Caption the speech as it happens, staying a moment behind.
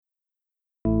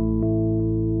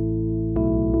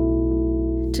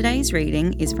Today's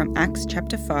reading is from Acts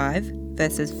chapter 5,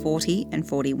 verses 40 and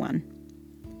 41.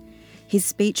 His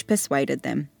speech persuaded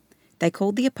them. They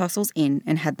called the apostles in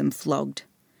and had them flogged.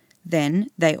 Then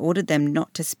they ordered them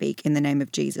not to speak in the name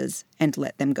of Jesus and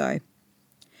let them go.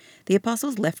 The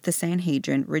apostles left the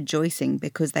Sanhedrin rejoicing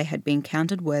because they had been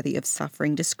counted worthy of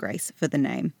suffering disgrace for the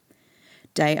name.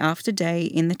 Day after day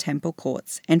in the temple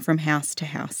courts and from house to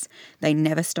house, they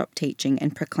never stopped teaching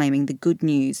and proclaiming the good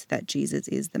news that Jesus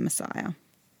is the Messiah.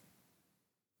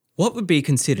 What would be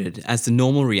considered as the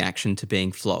normal reaction to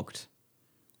being flogged?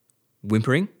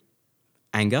 Whimpering?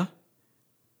 Anger?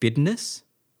 Bitterness?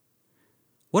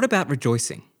 What about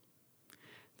rejoicing?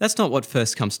 That's not what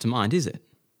first comes to mind, is it?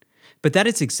 But that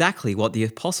is exactly what the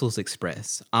apostles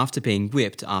express after being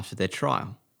whipped after their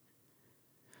trial.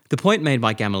 The point made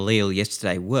by Gamaliel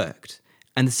yesterday worked,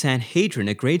 and the Sanhedrin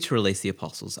agreed to release the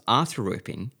apostles after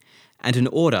whipping and an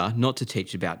order not to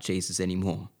teach about Jesus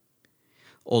anymore.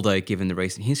 Although, given the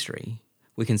recent history,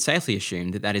 we can safely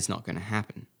assume that that is not going to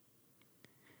happen.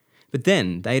 But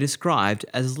then they are described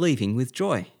as leaving with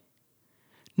joy.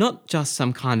 Not just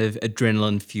some kind of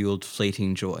adrenaline-fueled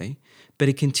fleeting joy, but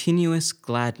a continuous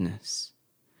gladness.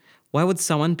 Why would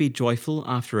someone be joyful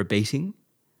after a beating?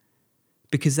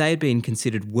 Because they had been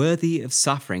considered worthy of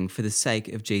suffering for the sake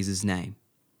of Jesus' name.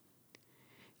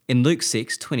 In Luke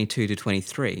 6,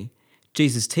 22-23,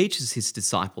 Jesus teaches his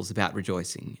disciples about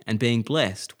rejoicing and being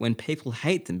blessed when people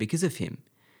hate them because of him.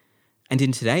 And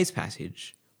in today's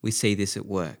passage, we see this at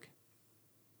work.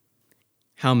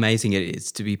 How amazing it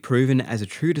is to be proven as a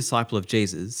true disciple of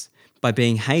Jesus by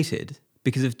being hated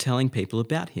because of telling people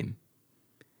about him.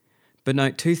 But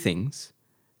note two things.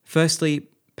 Firstly,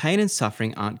 pain and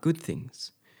suffering aren't good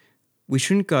things. We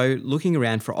shouldn't go looking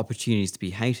around for opportunities to be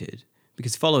hated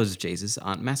because followers of Jesus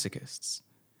aren't masochists.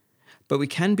 But we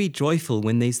can be joyful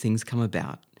when these things come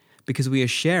about because we are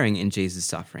sharing in Jesus'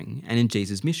 suffering and in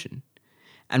Jesus' mission.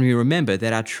 And we remember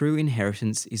that our true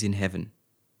inheritance is in heaven.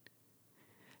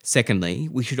 Secondly,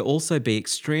 we should also be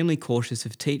extremely cautious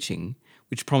of teaching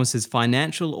which promises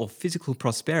financial or physical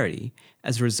prosperity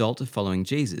as a result of following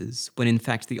Jesus, when in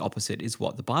fact the opposite is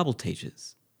what the Bible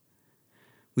teaches.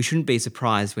 We shouldn't be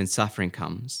surprised when suffering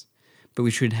comes, but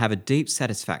we should have a deep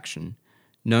satisfaction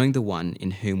knowing the one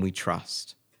in whom we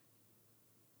trust.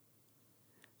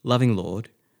 Loving Lord,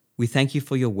 we thank you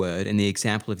for your word and the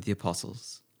example of the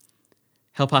apostles.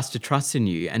 Help us to trust in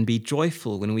you and be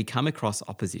joyful when we come across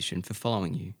opposition for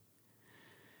following you.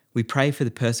 We pray for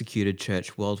the persecuted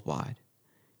church worldwide.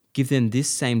 Give them this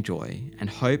same joy and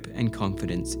hope and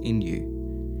confidence in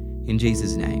you. In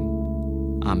Jesus' name,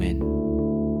 Amen.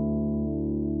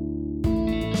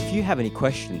 If you have any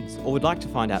questions or would like to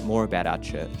find out more about our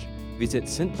church, visit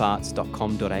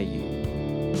stbarts.com.au.